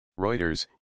Reuters,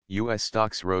 U.S.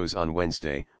 stocks rose on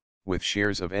Wednesday, with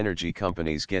shares of energy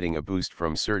companies getting a boost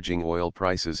from surging oil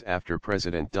prices after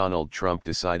President Donald Trump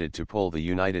decided to pull the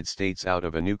United States out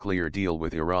of a nuclear deal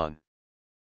with Iran.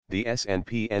 The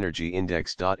S&P Energy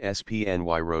Index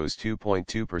 (SPNY) rose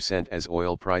 2.2% as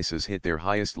oil prices hit their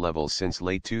highest levels since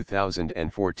late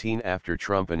 2014 after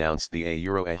Trump announced the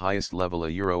a highest level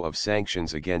of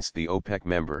sanctions against the OPEC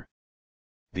member.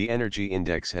 The energy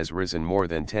index has risen more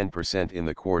than 10% in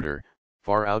the quarter,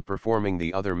 far outperforming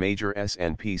the other major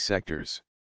S&P sectors.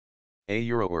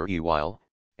 While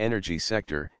energy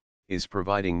sector is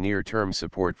providing near-term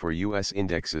support for U.S.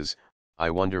 indexes, I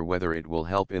wonder whether it will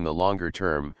help in the longer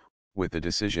term, with the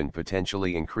decision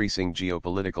potentially increasing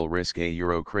geopolitical risk.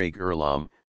 Craig Erlam,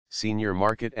 senior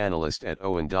market analyst at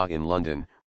Owen Daw in London,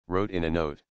 wrote in a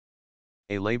note.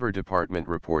 A Labor Department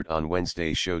report on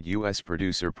Wednesday showed U.S.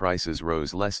 producer prices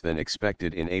rose less than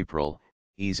expected in April,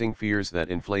 easing fears that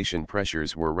inflation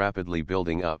pressures were rapidly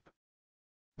building up.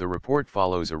 The report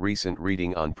follows a recent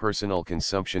reading on personal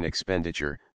consumption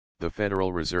expenditure, the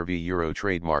Federal Reserve Euro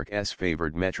trademark's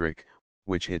favored metric,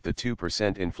 which hit the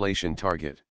 2% inflation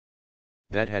target.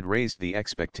 That had raised the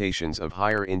expectations of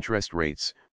higher interest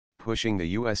rates, pushing the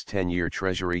U.S. 10-year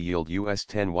Treasury yield US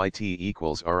 10YT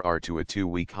equals RR to a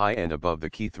 2-week high and above the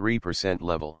key 3%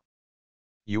 level.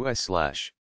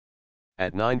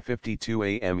 At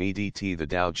 9:52 a.m. EDT, the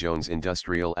Dow Jones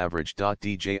Industrial Average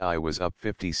 (DJI) was up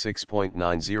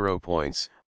 56.90 points,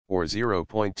 or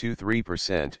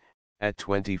 0.23%, at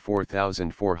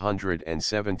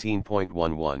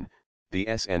 24,417.11. The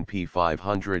S&P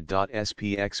 500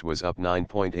 (SPX) was up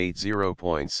 9.80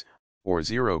 points, or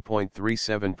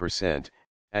 0.37%,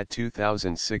 at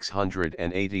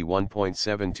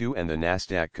 2,681.72, and the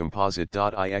Nasdaq Composite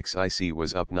 (IXIC)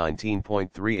 was up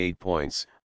 19.38 points,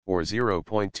 or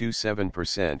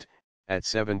 0.27%, at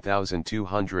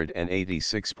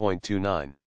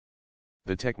 7,286.29.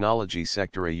 The technology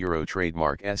sector Euro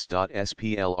trademark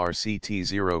S.SPLRCT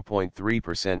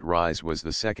 0.3% rise was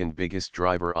the second biggest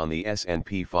driver on the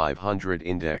S&P 500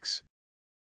 index.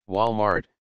 Walmart,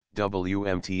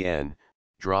 WMTN,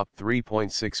 dropped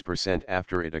 3.6%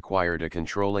 after it acquired a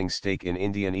controlling stake in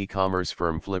Indian e-commerce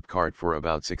firm Flipkart for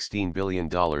about $16 billion,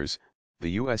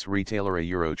 the U.S. retailer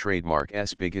Euro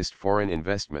trademark's biggest foreign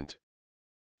investment.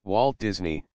 Walt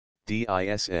Disney,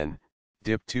 DISN,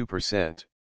 dipped 2%.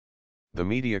 The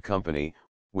media company,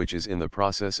 which is in the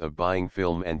process of buying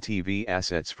film and TV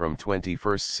assets from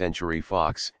 21st Century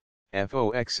Fox,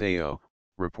 FOXAO,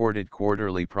 reported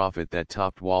quarterly profit that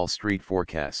topped Wall Street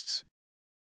forecasts.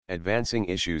 Advancing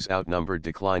issues outnumbered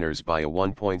decliners by a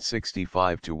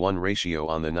 1.65-to-1 ratio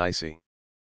on the NYSE.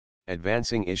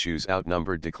 Advancing issues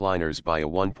outnumbered decliners by a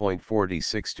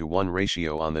 1.46-to-1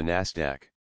 ratio on the Nasdaq.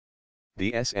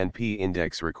 The S&P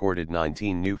index recorded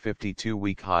 19 new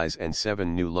 52-week highs and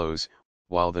 7 new lows,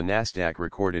 while the Nasdaq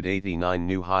recorded 89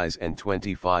 new highs and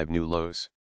 25 new lows.